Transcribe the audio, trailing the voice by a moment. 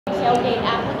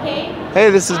Hey,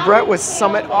 this is Brett with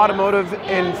Summit Automotive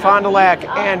in Fond du Lac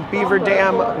and Beaver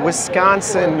Dam,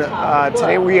 Wisconsin.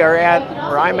 Today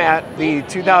I'm at the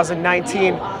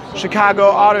 2019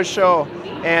 Chicago Auto Show,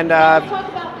 and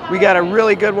we got a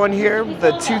really good one here,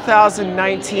 the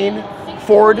 2019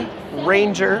 Ford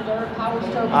Ranger.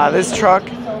 This truck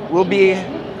will be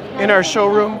in our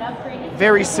showroom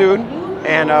very soon,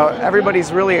 and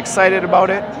everybody's really excited about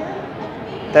it,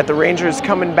 that the Ranger is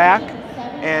coming back,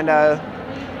 and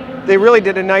they really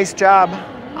did a nice job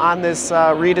on this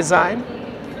redesign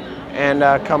and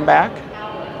comeback.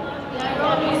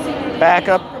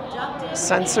 Backup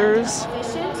sensors,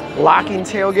 locking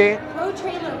tailgate,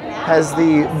 has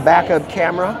the backup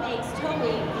camera.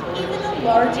 Even the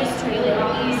largest trailer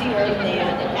easier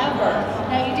than ever.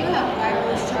 Now you do have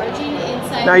wireless charging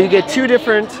inside. Now you get two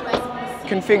different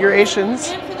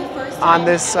configurations on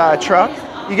this truck.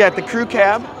 You got the crew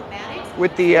cab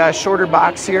with the shorter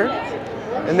box here.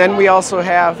 And then we also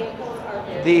have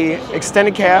the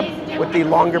extended cab with the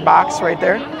longer box right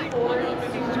there.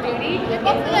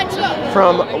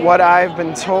 From what I've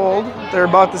been told, they're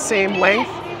about the same length,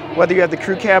 whether you have the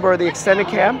crew cab or the extended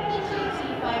cab.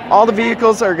 All the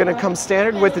vehicles are going to come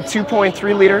standard with the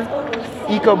 2.3 liter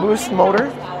EcoBoost motor,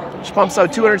 which pumps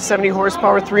out 270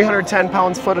 horsepower, 310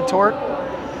 pounds-foot of torque.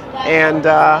 And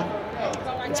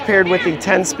it's paired with the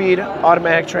 10-speed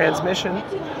automatic transmission.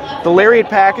 The Lariat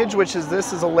package, which is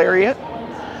a Lariat,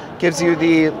 gives you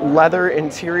the leather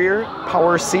interior,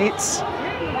 power seats,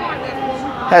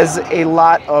 has a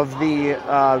lot of the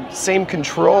same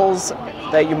controls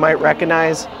that you might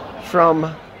recognize from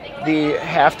the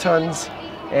half tons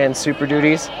and Super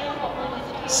Duties.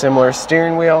 Similar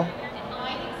steering wheel.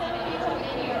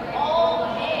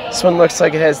 This one looks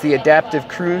like it has the adaptive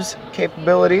cruise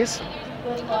capabilities.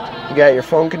 You got your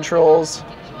phone controls,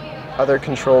 other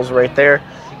controls right there.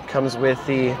 Comes with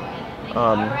the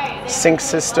sync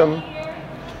system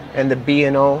and the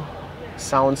B&O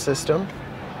sound system.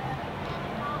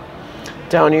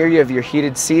 Down here you have your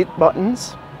heated seat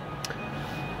buttons.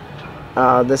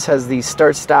 This has the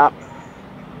start-stop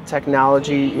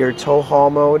technology, your tow haul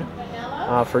mode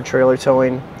for trailer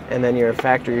towing, and then your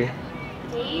factory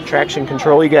traction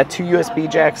control. You got two USB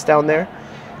jacks down there.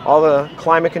 All the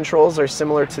climate controls are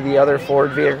similar to the other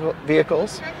Ford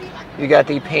vehicles. You got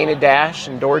the painted dash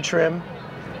and door trim.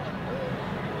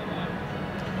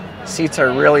 Seats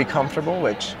are really comfortable,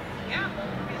 which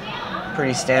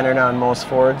pretty standard on most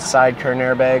Fords. Side curtain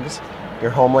airbags. Your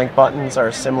HomeLink buttons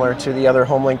are similar to the other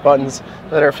HomeLink buttons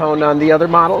that are found on the other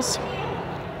models.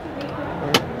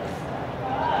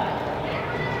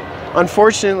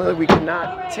 Unfortunately, we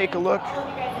cannot take a look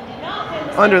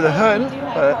under the hood,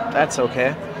 but that's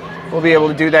okay. We'll be able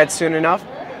to do that soon enough.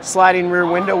 Sliding rear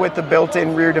window with the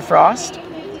built-in rear defrost.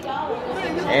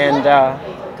 And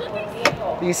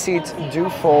these seats do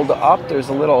fold up. There's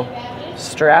a little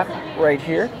strap right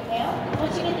here.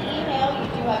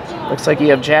 Looks like you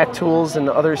have jack tools and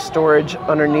other storage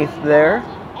underneath there.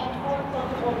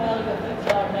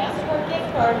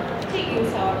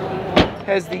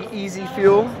 Has the easy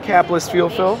fuel, capless fuel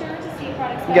fill.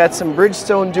 You got some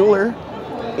Bridgestone Dueler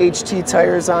HT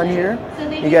tires on here.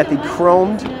 You got the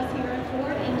chromed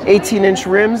 18-inch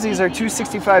rims. These are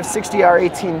 265/60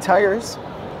 R18 tires.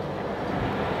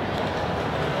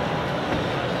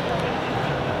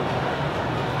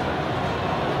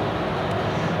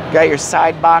 Got your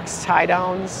side box tie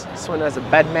downs. This one has a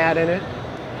bed mat in it.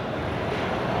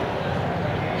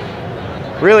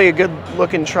 Really a good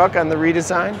looking truck on the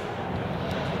redesign.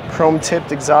 Chrome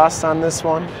tipped exhaust on this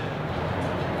one.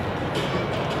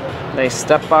 Nice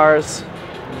step bars.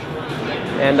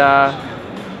 And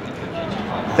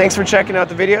thanks for checking out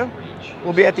the video.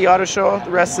 We'll be at the auto show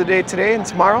the rest of the day today and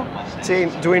tomorrow,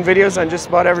 doing videos on just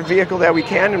about every vehicle that we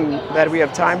can and that we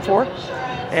have time for.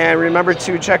 And remember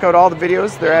to check out all the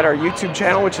videos. They're at our YouTube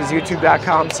channel, which is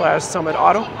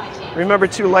youtube.com/summitauto. Remember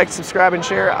to like, subscribe, and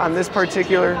share on this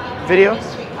particular video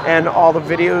and all the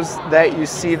videos that you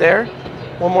see there.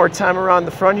 One more time around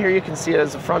the front here, you can see it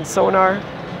as a front sonar.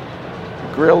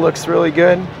 The grille looks really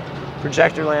good.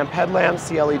 Projector lamp headlamps,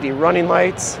 the LED running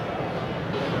lights.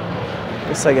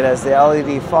 Looks like it has the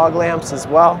LED fog lamps as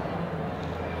well.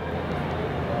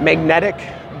 Magnetic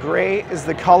gray is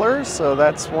the color, so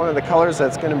that's one of the colors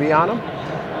that's going to be on them.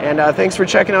 And thanks for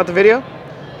checking out the video.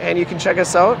 And you can check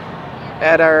us out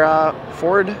at our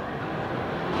Ford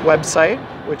website,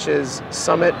 which is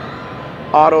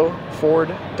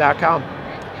summitautoford.com.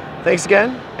 Thanks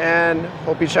again, and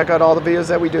hope you check out all the videos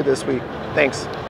that we do this week. Thanks.